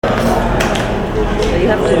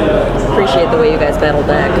have to appreciate the way you guys battled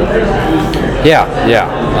back. Yeah.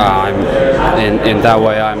 In that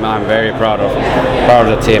way, I'm very proud of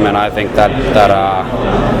the team, and I think that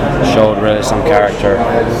showed really some character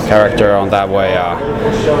on that way.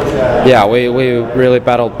 We really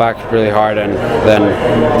battled back really hard, and then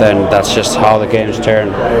that's just how the games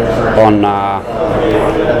turn on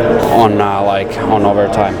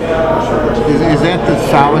overtime. Is that the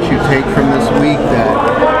solace you take from this week,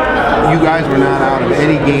 that you guys were not out of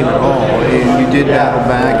any game at all, and you did battle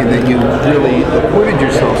back, and then you really acquitted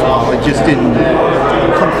yourselves well? It just didn't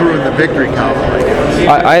come through in the victory column, I guess.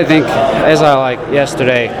 I think, as I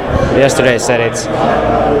yesterday said,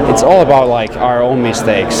 it's all about like our own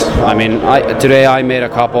mistakes. I mean, today I made a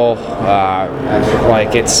couple,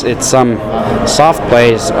 it's some soft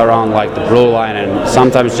plays around like the blue line, and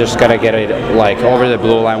sometimes just gotta get it like over the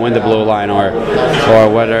blue line, win the blue line, or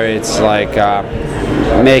whether it's like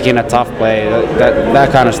making a tough play,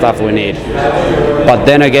 that kind of stuff we need. But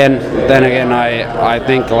then again, I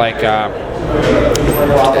think like.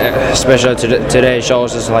 Especially today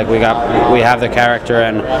shows us like we have the character,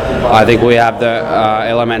 and I think we have the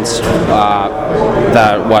elements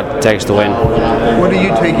that what it takes to win. What are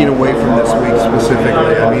you taking away from this week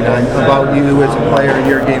specifically? I mean, about you as a player in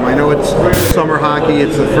your game. I know it's summer hockey;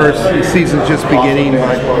 it's the first season's just beginning.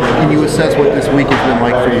 But can you assess what this week has been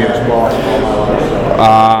like for you?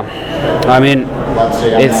 I mean,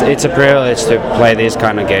 it's a privilege to play these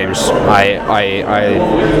kind of games.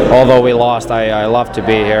 Although we lost, I love to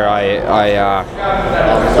be here.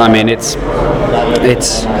 I mean, it's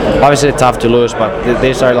obviously tough to lose, but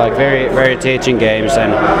these are like very, very teaching games,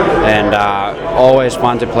 and always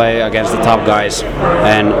fun to play against the top guys.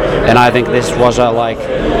 And I think this was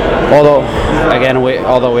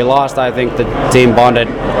although we lost, I think the team bonded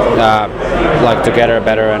like together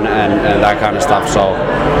better and that kind of stuff. So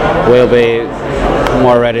we'll be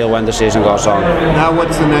more ready when the season goes on. Now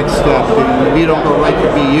what's the next step? You don't go right to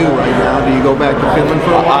BU right now. Do you go back to Finland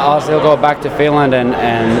for a while? I'll still go back to Finland, and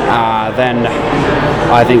then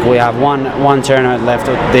I think we have one tournament left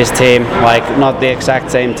with this team, like not the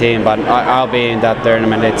exact same team, but I'll be in that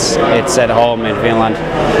tournament. It's at home in Finland,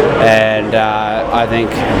 and I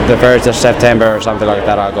think the 1st of September or something like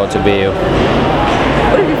that I'll go to BU.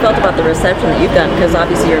 What have you felt about the reception that you've gotten? Because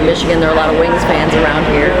obviously you're in Michigan, there are a lot of Wings fans around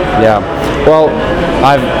here. Yeah, well,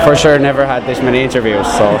 I've for sure never had this many interviews,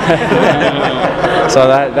 so so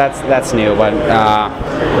that's new. But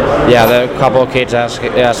the couple of kids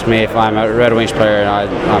asked me if I'm a Red Wings player, and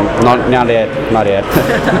I'm not yet.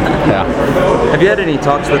 Yeah. Have you had any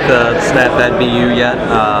talks with the staff at BU yet?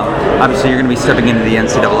 Obviously, you're going to be stepping into the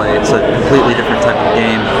NCAA. It's a completely different type of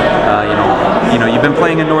game. You've been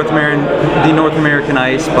playing in North American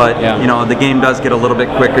ice, but the game does get a little bit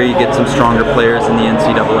quicker. You get some stronger players in the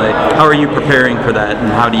NCAA. How are you preparing for that,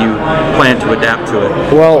 and how do you plan to adapt to it?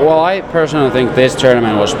 Well, I personally think this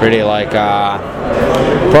tournament was pretty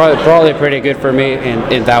probably pretty good for me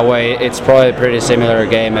in that way. It's probably a pretty similar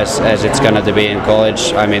game as it's going to be in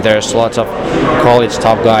college. I mean, there's lots of college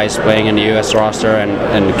top guys playing in the U.S. roster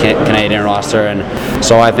and Canadian roster, and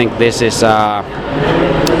so I think this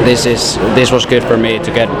was good for me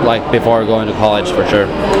to get like before going to college for sure.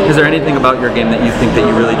 Is there anything about your game that you think that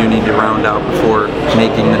you really do need to round out before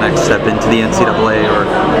making the next step into the NCAA or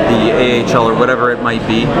the AHL or whatever it might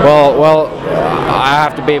be? Well, I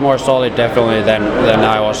have to be more solid definitely than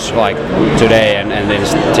I was like today and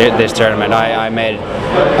this tournament. I made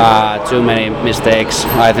too many mistakes.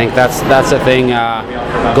 I think that's the thing.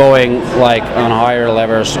 Going like on higher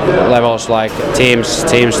levels, like teams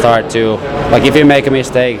start to like if you make a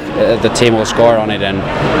mistake, the team will score on it, and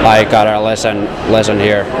I got a lesson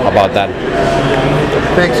here about that.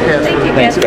 Thanks, Kasper. Thank you, Kasper.